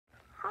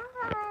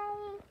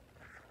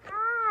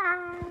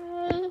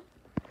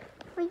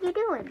are you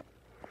doing?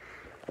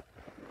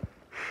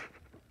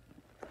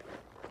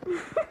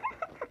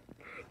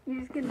 You're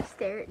just gonna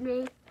stare at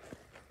me?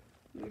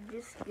 You're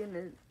just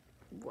gonna...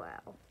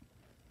 Wow.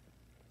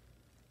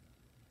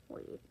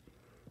 Wait.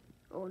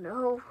 Oh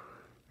no.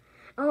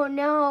 Oh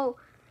no.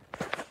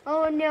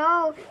 Oh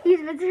no. He's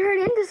been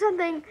turned into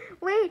something.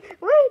 Wait.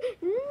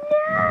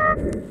 No.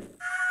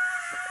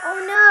 Oh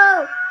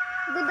no.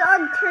 The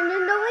dog turned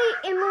into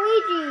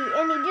Luigi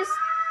and he just...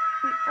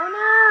 Oh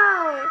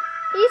no.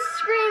 He's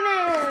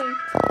screaming.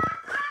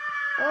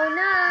 Oh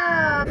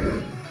no.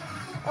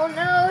 Oh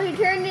no. He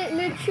turned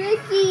into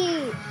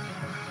Tricky.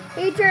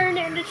 He turned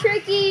into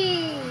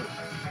Tricky.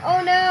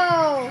 Oh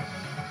no.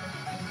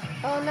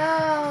 Oh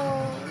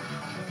no.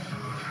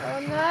 Oh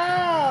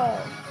no.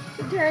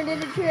 He turned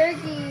into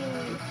Tricky.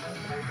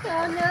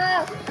 Oh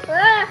no.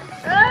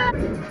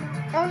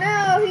 Oh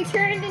no. He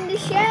turned into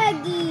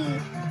Shaggy.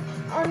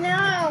 Oh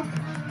no.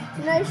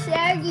 No,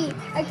 Shaggy.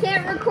 I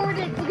can't record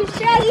it because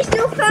Shaggy's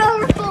so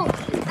powerful.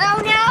 Oh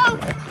no.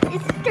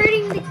 It's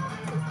starting to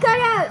cut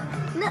out.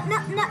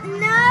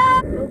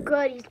 No. Oh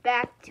good. He's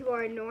back to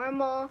our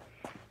normal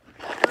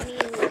funny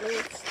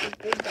little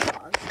stupid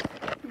dog.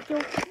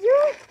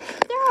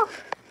 No.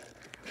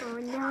 Oh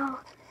no,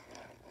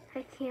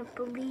 I can't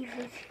believe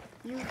it.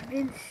 You've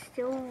been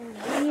so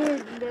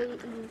weird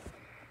lately.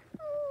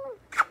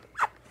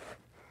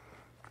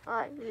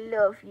 I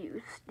love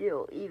you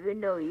still,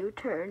 even though you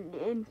turned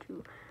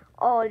into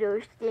all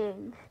those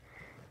things.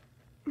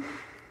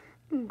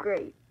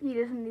 Great, he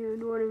doesn't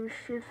even want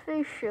his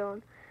face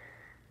shown.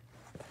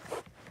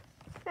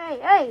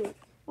 Hey,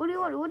 what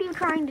are you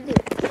trying to do?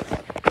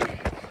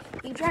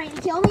 You trying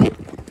to kill me?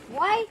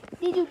 Why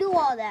did you do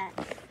all that?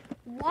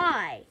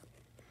 Why?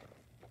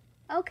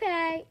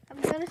 Okay,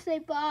 I'm gonna say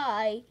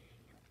bye.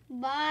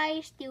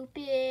 Bye,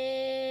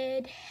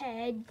 stupid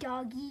head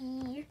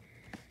doggy.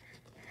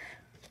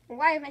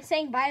 Why am I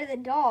saying bye to the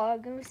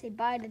dog? I'm gonna say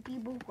bye to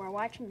people who are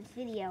watching this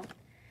video.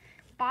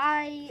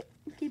 Bye,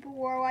 people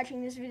who are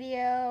watching this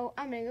video.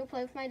 I'm gonna go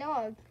play with my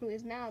dog, who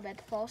is now about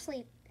to fall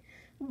asleep.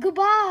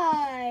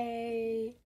 Goodbye!